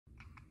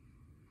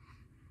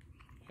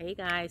Hey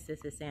guys,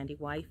 this is Sandy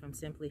White from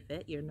Simply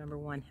Fit, your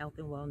 #1 health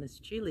and wellness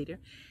cheerleader.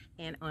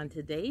 And on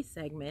today's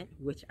segment,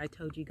 which I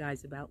told you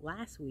guys about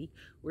last week,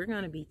 we're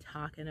going to be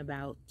talking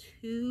about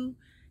 2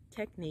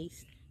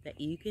 techniques that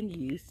you can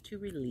use to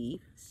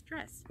relieve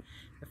stress.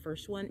 The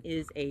first one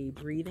is a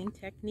breathing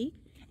technique,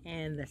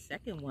 and the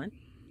second one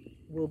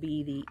will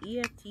be the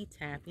EFT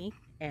tapping,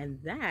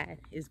 and that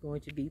is going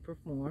to be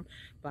performed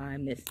by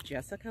Miss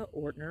Jessica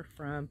Ortner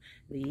from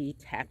the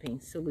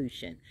Tapping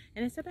Solution.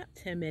 And it's about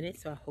 10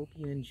 minutes, so I hope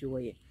you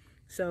enjoy it.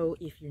 So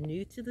if you're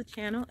new to the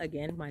channel,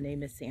 again, my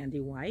name is Sandy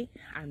White.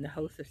 I'm the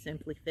host of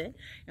Simply Fit,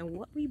 and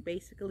what we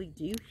basically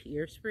do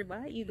here is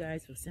provide you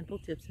guys with simple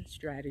tips and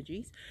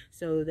strategies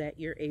so that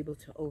you're able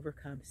to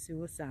overcome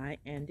suicide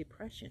and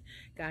depression.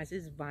 Guys,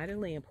 it's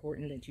vitally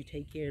important that you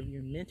take care of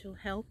your mental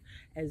health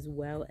as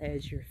well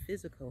as your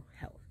physical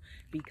health,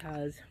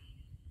 because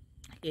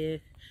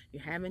if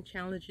you're having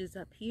challenges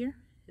up here,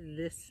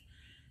 this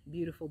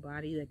beautiful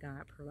body that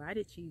God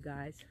provided to you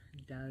guys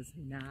does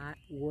not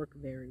work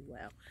very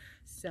well.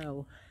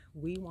 So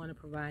we want to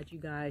provide you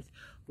guys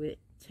with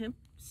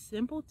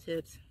simple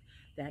tips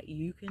that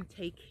you can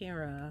take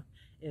care of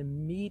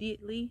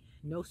immediately,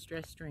 no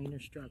stress, strain, or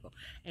struggle.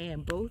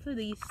 And both of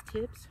these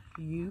tips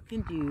you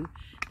can do,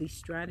 these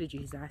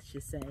strategies I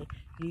should say,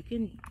 you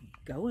can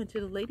go into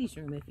the ladies'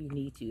 room if you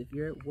need to. If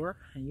you're at work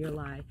and you're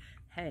like,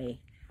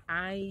 hey,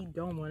 I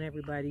don't want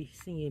everybody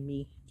seeing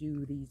me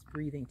do these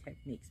breathing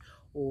techniques,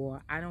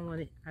 or I don't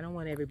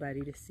want everybody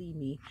to see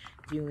me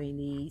doing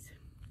these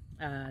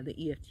the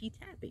EFT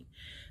tapping.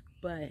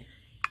 But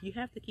you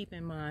have to keep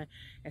in mind,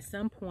 at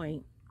some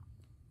point,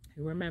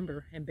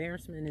 remember,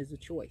 embarrassment is a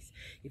choice.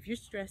 If you're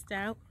stressed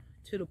out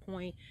to the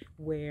point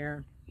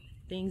where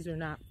things are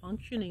not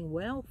functioning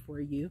well for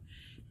you,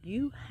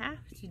 you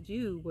have to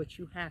do what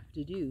you have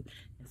to do.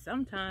 And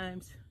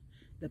sometimes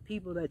the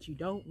people that you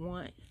don't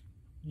want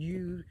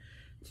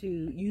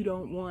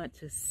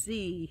to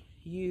see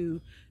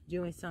you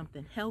doing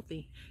something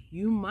healthy,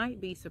 you might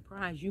be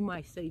surprised. You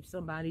might save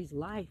somebody's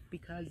life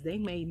because they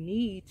may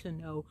need to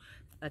know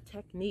a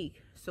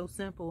technique so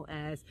simple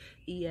as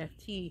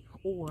EFT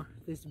or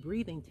this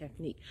breathing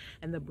technique.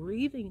 And the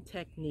breathing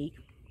technique,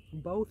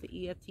 both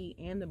the EFT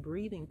and the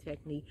breathing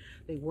technique,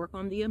 they work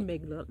on the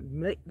amygdala,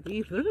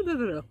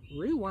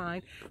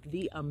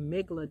 the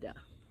amygdala,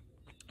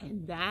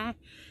 and that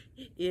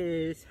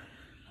is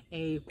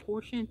a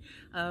portion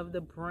of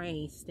the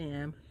brain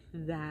stem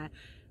that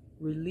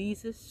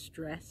releases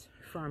stress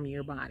from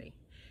your body.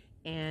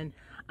 And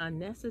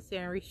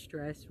unnecessary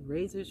stress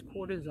raises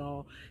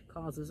cortisol,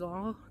 causes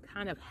all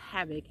kind of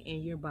havoc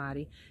in your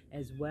body,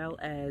 as well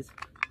as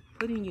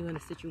putting you in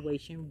a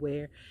situation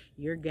where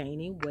you're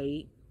gaining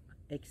weight,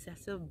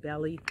 excessive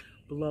belly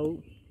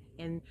bloat,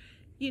 and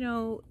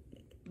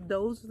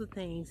those are the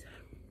things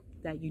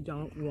that you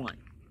don't want.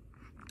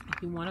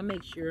 You want to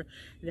make sure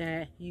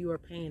that you are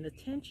paying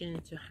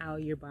attention to how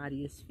your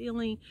body is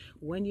feeling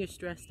when you're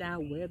stressed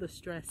out, where the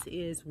stress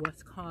is,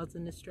 what's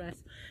causing the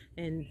stress.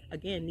 And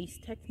again, these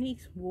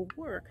techniques will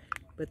work,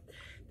 but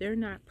they're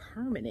not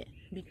permanent,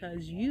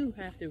 because you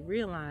have to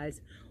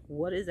realize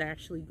what is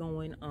actually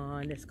going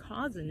on that's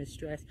causing the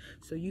stress,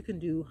 so you can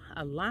do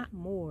a lot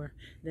more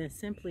than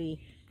simply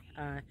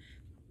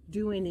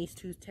doing these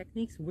 2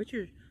 techniques, which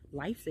are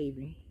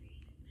life-saving.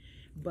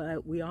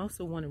 But we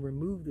also want to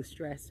remove the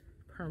stress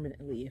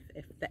permanently,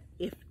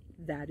 if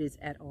that is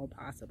at all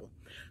possible.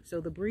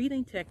 So the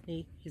breathing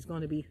technique is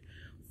going to be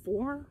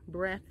 4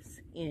 breaths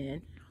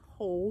in,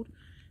 hold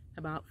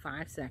about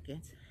 5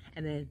 seconds,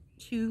 and then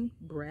 2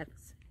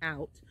 breaths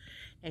out.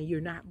 And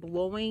you're not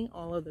blowing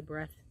all of the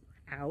breath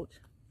out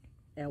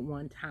at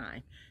one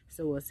time.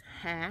 So it's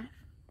half,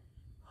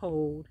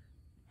 hold,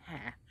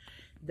 half.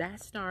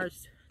 That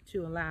starts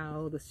to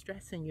allow the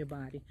stress in your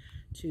body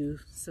to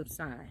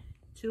subside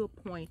to a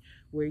point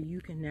where you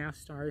can now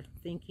start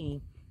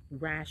thinking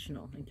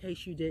rational. In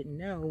case you didn't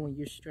know, when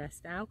you're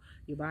stressed out,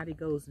 your body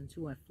goes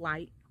into a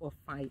flight or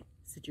fight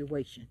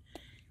situation.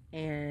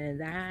 And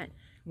that,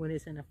 when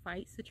it's in a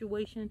fight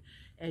situation,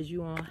 as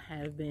you all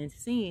have been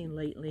seeing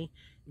lately,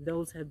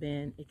 those have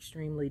been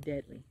extremely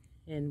deadly,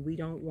 and we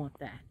don't want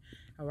that.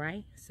 All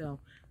right, so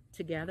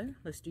together,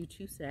 let's do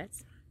 2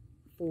 sets.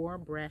 4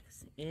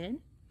 breaths in.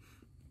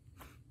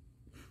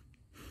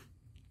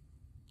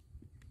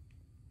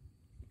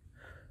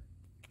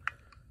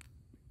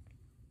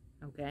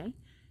 Okay,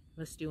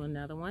 let's do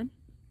another one.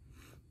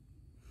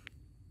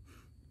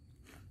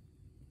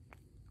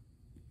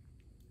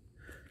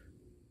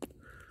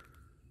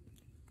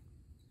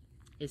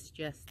 It's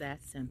just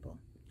that simple.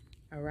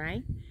 All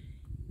right,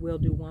 we'll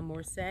do 1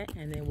 more set,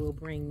 and then we'll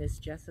bring Miss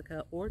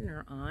Jessica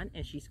Ortner on,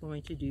 and she's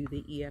going to do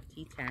the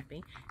EFT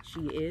tapping.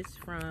 She is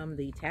from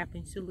the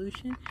Tapping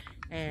Solution,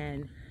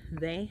 and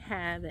they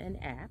have an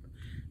app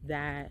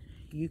that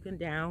you can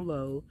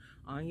download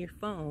on your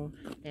phone,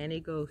 and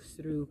it goes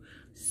through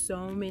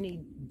so many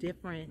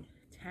different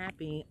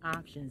tapping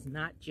options,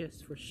 not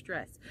just for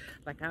stress.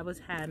 Like, I was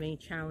having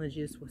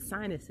challenges with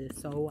sinuses,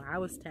 so I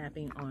was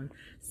tapping on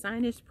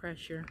sinus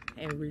pressure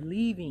and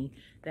relieving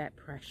that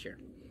pressure.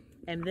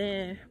 And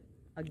then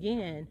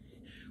again,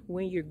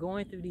 when you're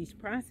going through these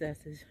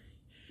processes,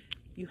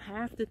 you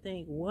have to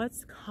think,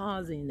 what's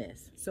causing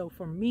this? So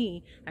for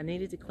me, I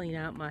needed to clean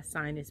out my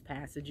sinus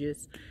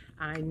passages.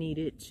 I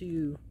needed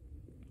to,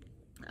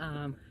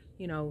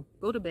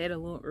 go to bed a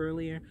little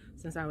earlier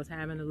since I was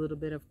having a little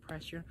bit of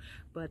pressure.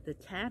 But the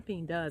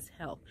tapping does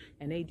help.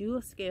 And they do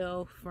a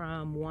scale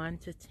from 1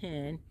 to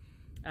 10.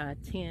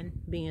 10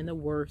 being the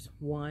worst,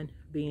 1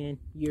 being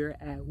you're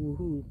at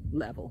woohoo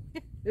level.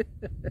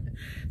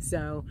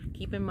 So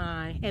keep in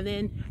mind, and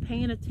then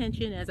paying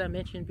attention, as I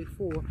mentioned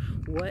before,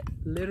 what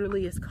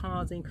literally is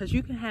causing, because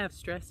you can have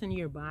stress in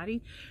your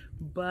body,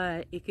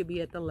 but it could be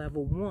at the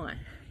level 1.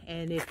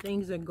 And if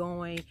things are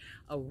going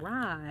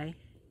awry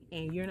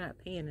and you're not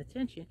paying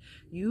attention,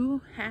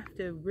 you have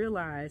to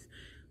realize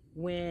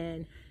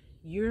when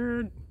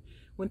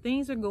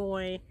things are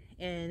going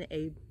in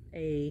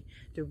a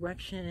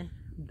direction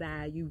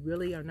that you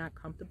really are not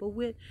comfortable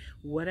with,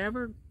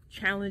 whatever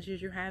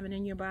challenges you're having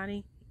in your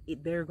body,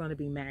 they're going to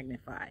be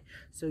magnified.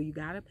 So you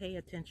got to pay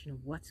attention to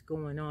what's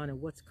going on and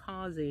what's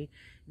causing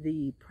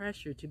the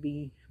pressure to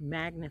be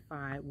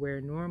magnified, where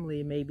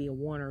normally it may be a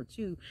 1 or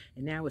 2,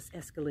 and now it's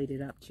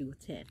escalated up to a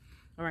 10.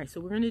 All right, so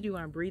we're going to do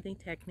our breathing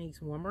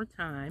techniques one more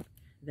time.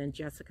 Then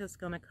Jessica's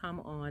going to come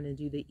on and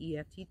do the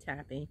EFT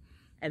tapping,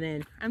 and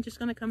then I'm just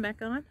going to come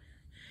back on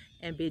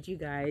and bid you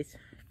guys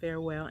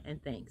farewell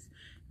and thanks.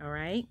 All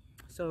right,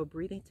 so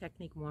breathing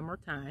technique one more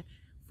time.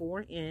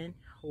 4 in,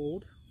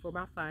 hold for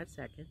about 5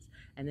 seconds,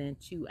 and then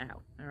 2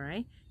 out. All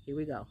right, here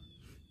we go.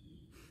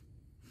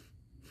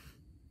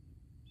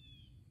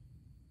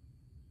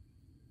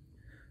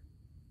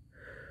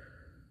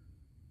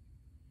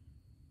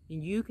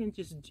 And you can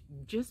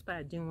just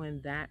by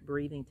doing that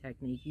breathing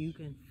technique, you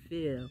can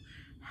feel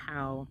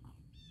how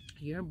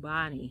your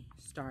body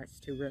starts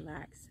to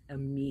relax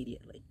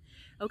immediately.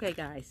 Okay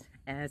guys,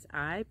 as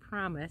I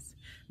promised,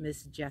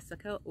 Miss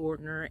Jessica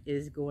Ortner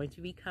is going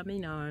to be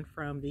coming on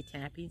from the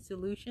Tapping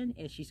Solution,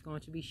 and she's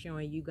going to be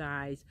showing you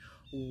guys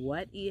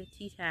what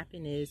EFT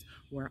tapping is,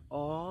 where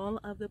all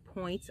of the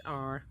points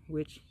are,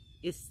 which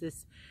is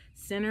this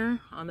center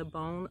on the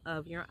bone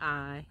of your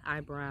eye,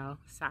 eyebrow,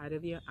 side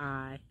of your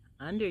eye,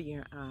 under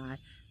your eye,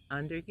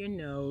 under your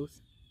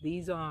nose.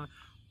 These are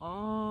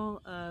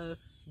all of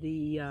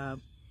the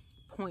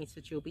points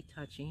that you'll be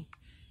touching.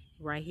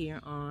 Right here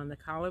on the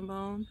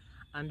collarbone,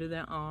 under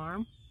the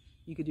arm.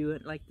 You could do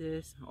it like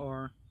this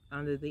or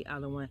under the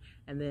other one,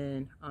 and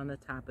then on the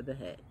top of the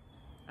head.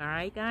 All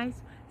right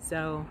guys,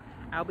 so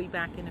I'll be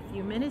back in a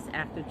few minutes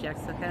after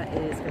Jessica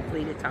is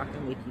completed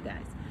talking with you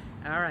guys.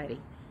 All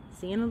righty,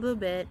 see you in a little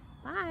bit.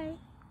 Bye.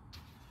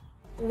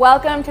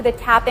 Welcome to the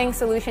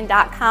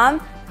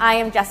tappingsolution.com. I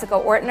am Jessica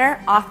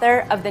Ortner,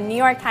 author of the New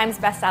York Times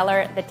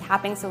bestseller, The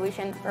Tapping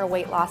Solution for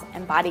Weight Loss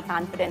and Body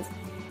Confidence.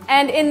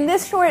 And in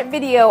this short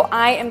video,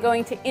 I am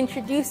going to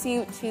introduce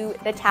you to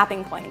the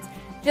tapping points.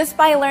 Just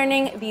by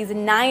learning these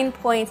 9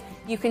 points,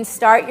 you can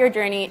start your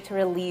journey to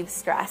relieve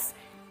stress.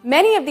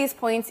 Many of these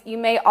points you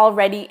may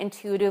already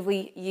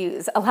intuitively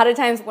use. A lot of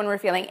times when we're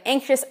feeling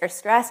anxious or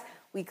stressed,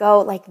 we go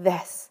like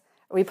this,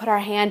 or we put our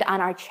hand on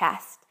our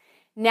chest.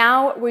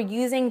 Now we're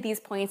using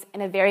these points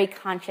in a very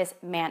conscious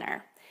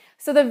manner.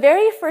 So the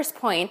very first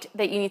point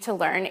that you need to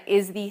learn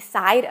is the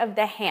side of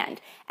the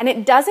hand. And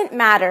it doesn't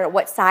matter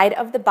what side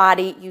of the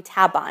body you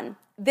tap on.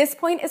 This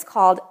point is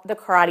called the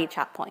karate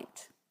chop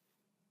point.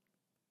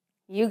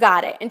 You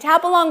got it. And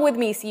tap along with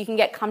me so you can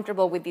get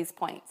comfortable with these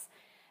points.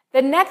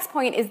 The next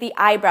point is the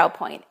eyebrow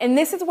point. And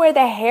this is where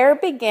the hair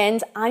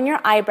begins on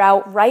your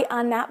eyebrow, right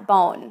on that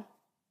bone.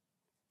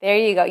 There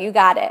you go. You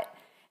got it.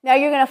 Now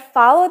you're going to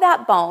follow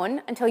that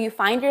bone until you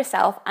find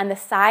yourself on the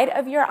side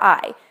of your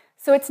eye.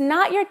 So it's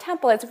not your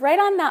temple, it's right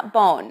on that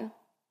bone.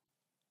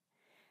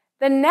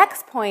 The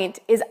next point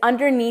is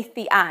underneath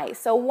the eye.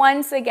 So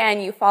once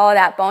again, you follow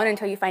that bone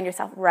until you find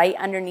yourself right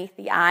underneath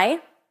the eye.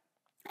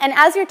 And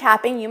as you're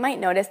tapping, you might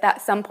notice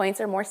that some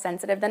points are more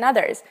sensitive than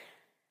others.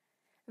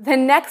 The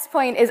next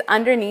point is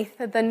underneath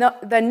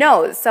the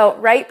nose, so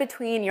right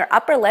between your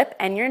upper lip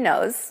and your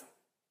nose.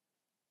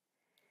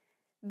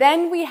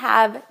 Then we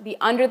have the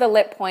under the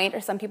lip point,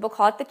 or some people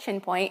call it the chin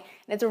point,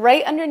 and it's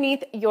right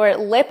underneath your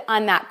lip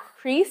on that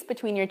crease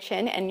between your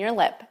chin and your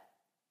lip.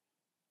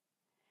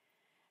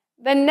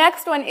 The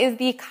next one is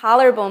the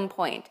collarbone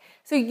point.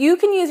 So you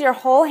can use your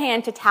whole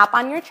hand to tap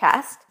on your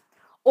chest,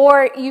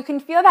 or you can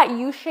feel that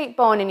U-shaped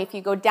bone, and if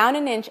you go down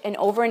an inch and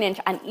over an inch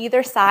on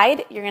either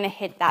side, you're going to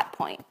hit that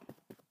point.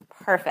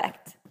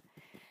 Perfect.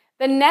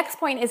 The next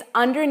point is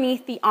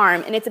underneath the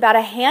arm, and it's about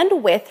a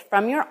hand width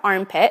from your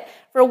armpit.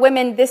 For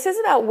women, this is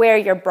about where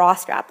your bra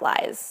strap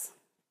lies.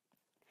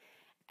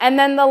 And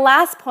then the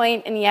last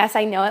point, and yes,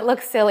 I know it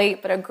looks silly,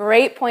 but a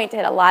great point to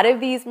hit a lot of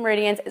these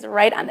meridians is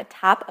right on the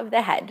top of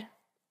the head.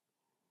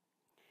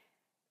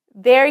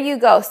 There you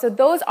go. So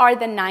those are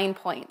the 9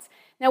 points.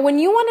 Now, when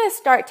you want to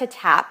start to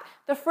tap,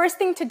 the first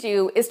thing to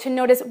do is to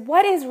notice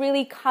what is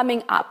really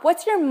coming up.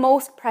 What's your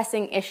most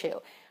pressing issue?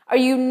 Are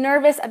you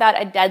nervous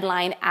about a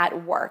deadline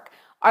at work?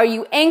 Are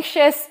you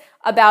anxious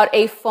about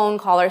a phone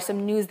call or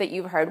some news that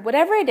you've heard.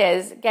 Whatever it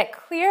is, get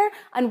clear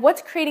on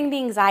what's creating the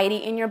anxiety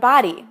in your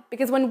body.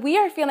 Because when we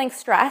are feeling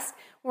stressed,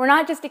 we're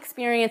not just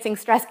experiencing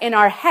stress in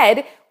our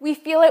head, we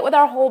feel it with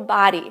our whole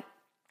body,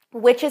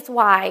 which is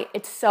why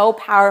it's so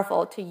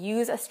powerful to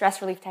use a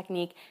stress relief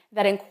technique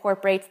that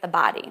incorporates the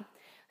body.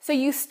 So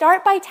you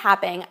start by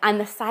tapping on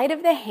the side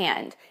of the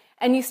hand,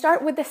 and you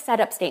start with the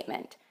setup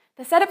statement.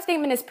 The setup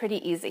statement is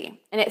pretty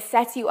easy, and it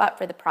sets you up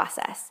for the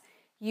process.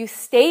 You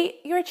state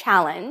your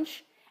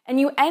challenge, and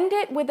you end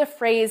it with a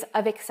phrase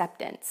of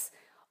acceptance,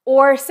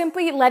 or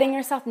simply letting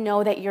yourself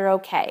know that you're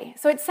okay.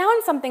 So it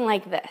sounds something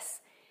like this.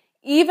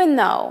 Even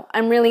though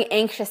I'm really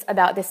anxious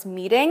about this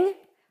meeting,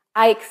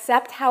 I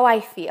accept how I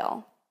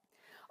feel.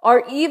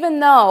 Or even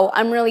though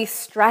I'm really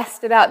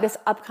stressed about this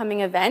upcoming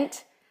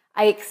event,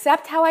 I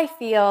accept how I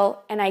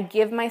feel and I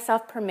give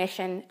myself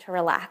permission to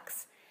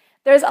relax.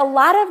 There's a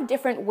lot of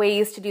different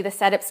ways to do the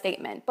setup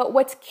statement, but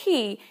what's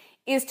key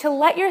is to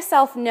let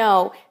yourself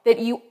know that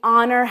you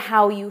honor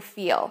how you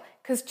feel.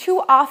 Because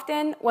too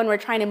often when we're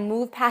trying to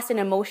move past an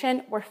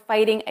emotion, we're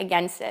fighting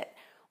against it.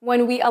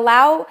 When we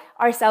allow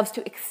ourselves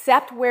to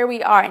accept where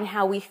we are and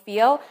how we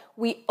feel,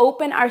 we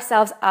open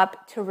ourselves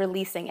up to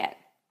releasing it.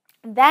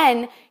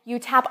 Then you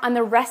tap on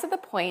the rest of the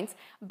points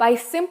by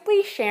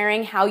simply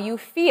sharing how you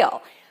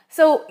feel.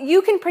 So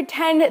you can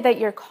pretend that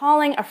you're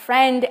calling a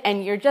friend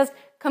and you're just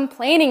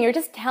complaining, you're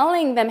just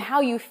telling them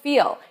how you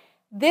feel.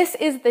 This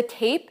is the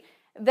tape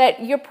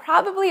that you're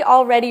probably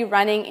already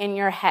running in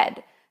your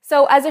head.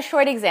 So as a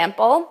short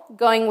example,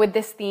 going with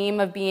this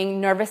theme of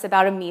being nervous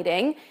about a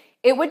meeting,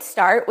 it would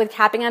start with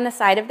tapping on the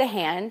side of the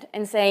hand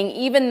and saying,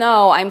 even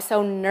though I'm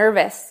so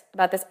nervous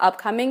about this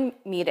upcoming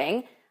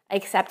meeting, I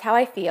accept how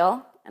I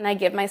feel and I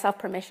give myself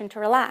permission to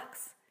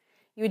relax.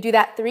 You would do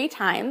that 3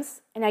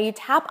 times, and now you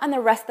tap on the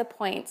rest of the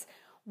points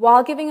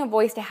while giving a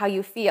voice to how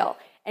you feel.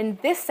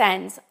 And this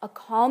sends a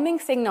calming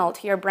signal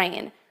to your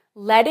brain,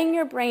 letting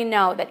your brain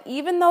know that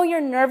even though you're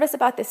nervous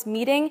about this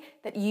meeting,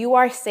 that you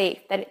are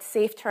safe, that it's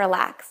safe to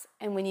relax.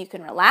 And when you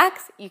can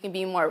relax, you can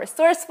be more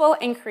resourceful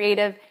and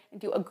creative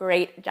and do a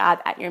great job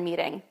at your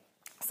meeting.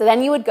 So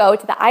then you would go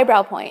to the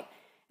eyebrow point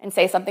and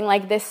say something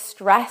like this: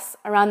 stress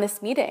around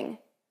this meeting.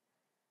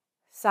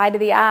 Side of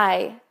the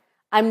eye,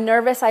 I'm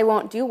nervous I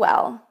won't do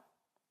well.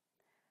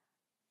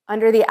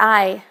 Under the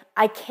eye,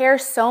 I care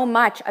so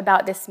much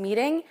about this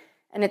meeting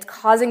and it's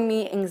causing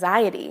me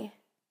anxiety.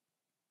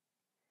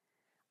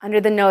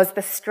 Under the nose,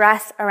 the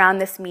stress around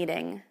this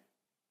meeting.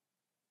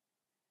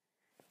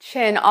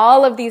 Chin,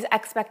 all of these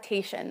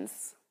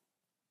expectations.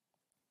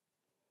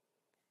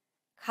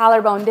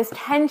 Collarbone, this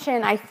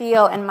tension I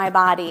feel in my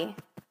body.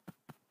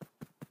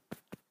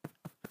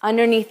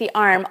 Underneath the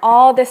arm,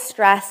 all this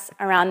stress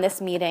around this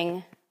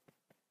meeting.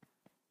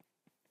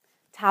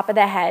 Top of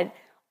the head,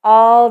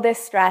 all this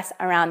stress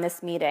around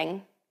this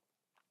meeting.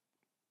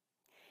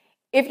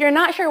 If you're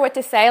not sure what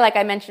to say, like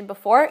I mentioned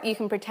before, you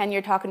can pretend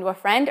you're talking to a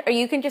friend, or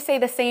you can just say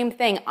the same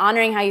thing,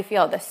 honoring how you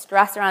feel, the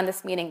stress around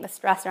this meeting, the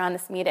stress around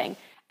this meeting.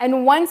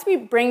 And once we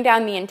bring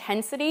down the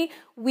intensity,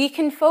 we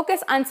can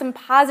focus on some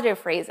positive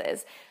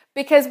phrases.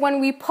 Because when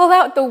we pull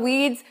out the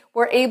weeds,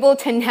 we're able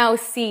to now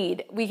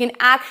seed. We can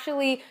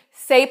actually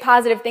say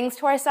positive things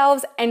to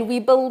ourselves and we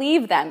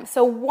believe them.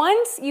 So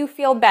once you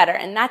feel better,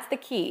 and that's the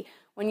key,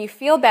 when you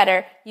feel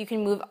better, you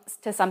can move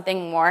to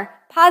something more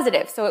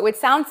positive. So it would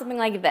sound something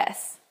like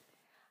this.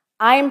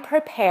 I'm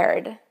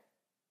prepared.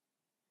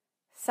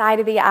 Side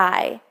of the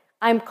eye.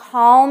 I'm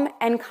calm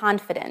and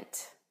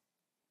confident.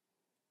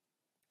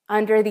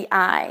 Under the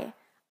eye.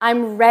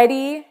 I'm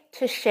ready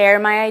to share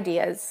my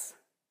ideas.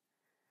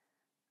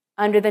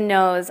 Under the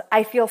nose.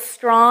 I feel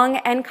strong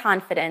and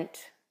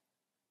confident.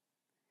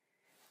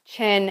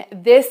 Chin.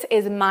 This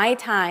is my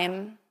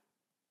time.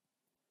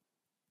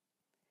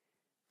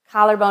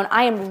 Collarbone.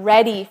 I am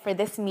ready for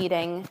this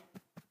meeting.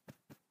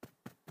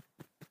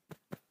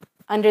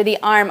 Under the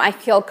arm, I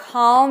feel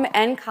calm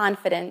and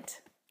confident.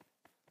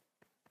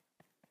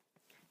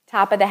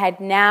 Top of the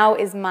head, now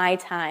is my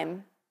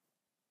time.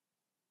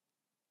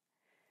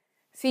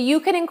 So you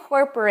can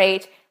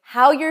incorporate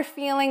how you're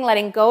feeling,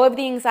 letting go of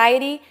the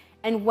anxiety,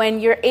 and when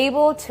you're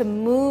able to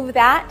move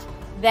that,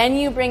 then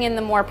you bring in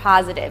the more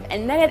positive,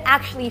 and then it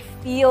actually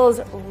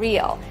feels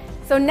real.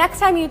 So next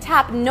time you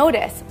tap,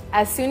 notice,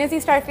 as soon as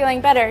you start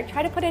feeling better,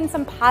 try to put in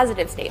some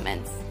positive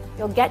statements.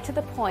 You'll get to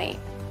the point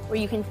where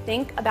you can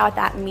think about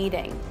that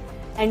meeting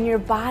and your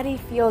body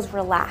feels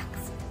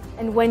relaxed.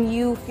 And when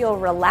you feel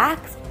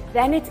relaxed,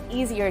 then it's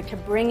easier to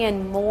bring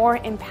in more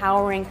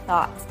empowering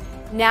thoughts.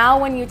 Now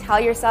when you tell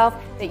yourself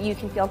that you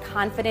can feel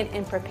confident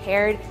and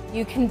prepared,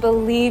 you can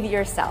believe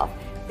yourself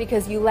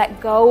because you let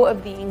go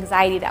of the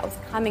anxiety that was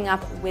coming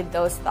up with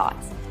those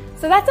thoughts.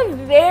 So that's a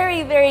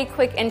very, very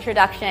quick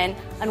introduction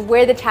on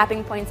where the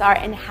tapping points are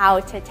and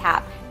how to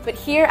tap. But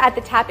here at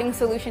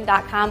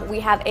thetappingsolution.com, we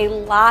have a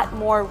lot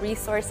more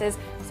resources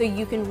so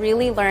you can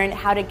really learn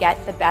how to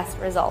get the best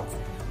results.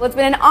 Well, it's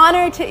been an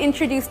honor to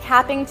introduce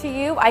tapping to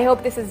you. I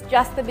hope this is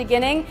just the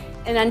beginning.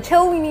 And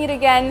until we meet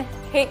again,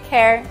 take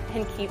care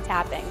and keep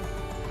tapping.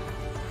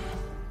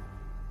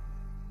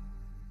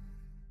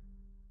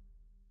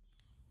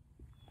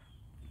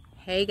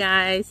 Hey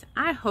guys,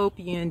 I hope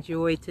you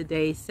enjoyed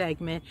today's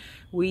segment.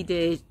 We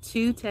did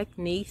 2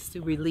 techniques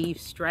to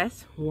relieve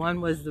stress. One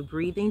was the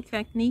breathing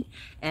technique,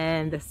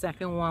 and the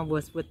second one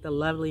was with the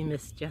lovely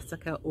Miss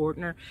Jessica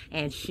Ortner,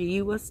 and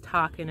she was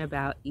talking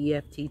about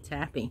EFT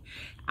tapping.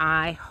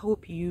 I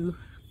hope you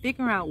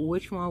figure out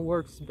which one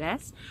works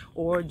best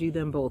or do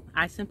them both.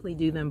 I simply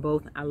do them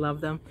both. I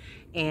love them,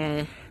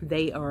 and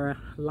they are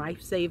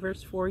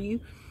lifesavers for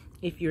you.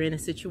 If you're in a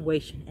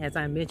situation, as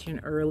I mentioned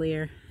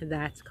earlier,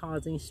 that's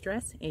causing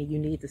stress and you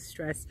need the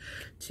stress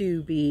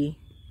to be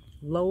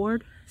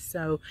lowered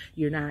so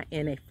you're not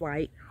in a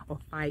flight or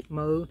fight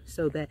mode,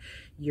 so that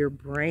your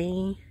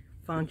brain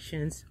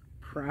functions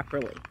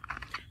properly.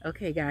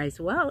 Okay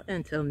guys, well,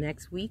 until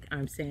next week,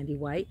 I'm Sandy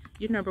White,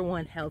 your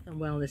 #1 health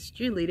and wellness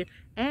cheerleader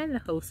and the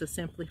host of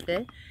Simply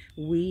Fit.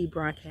 We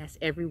broadcast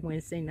every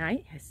Wednesday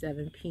night at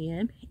 7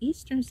 p.m.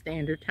 Eastern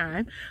Standard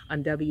Time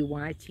on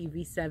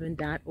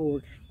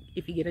WYTV7.org.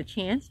 If you get a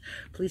chance,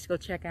 please go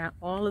check out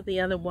all of the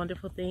other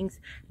wonderful things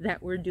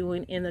that we're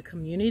doing in the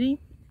community.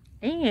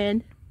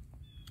 And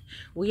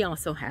we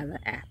also have an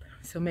app.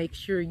 So make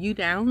sure you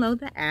download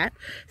the app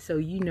so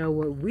you know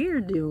what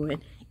we're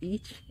doing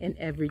each and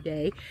every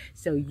day,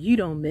 so you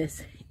don't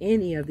miss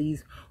any of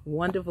these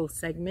wonderful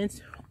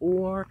segments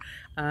or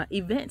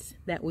events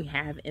that we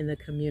have in the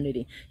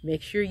community.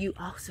 Make sure you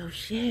also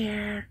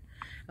share.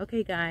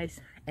 Okay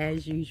guys,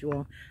 as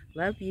usual,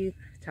 love you.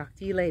 Talk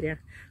to you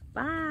later.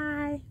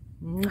 Bye.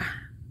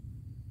 Mwah.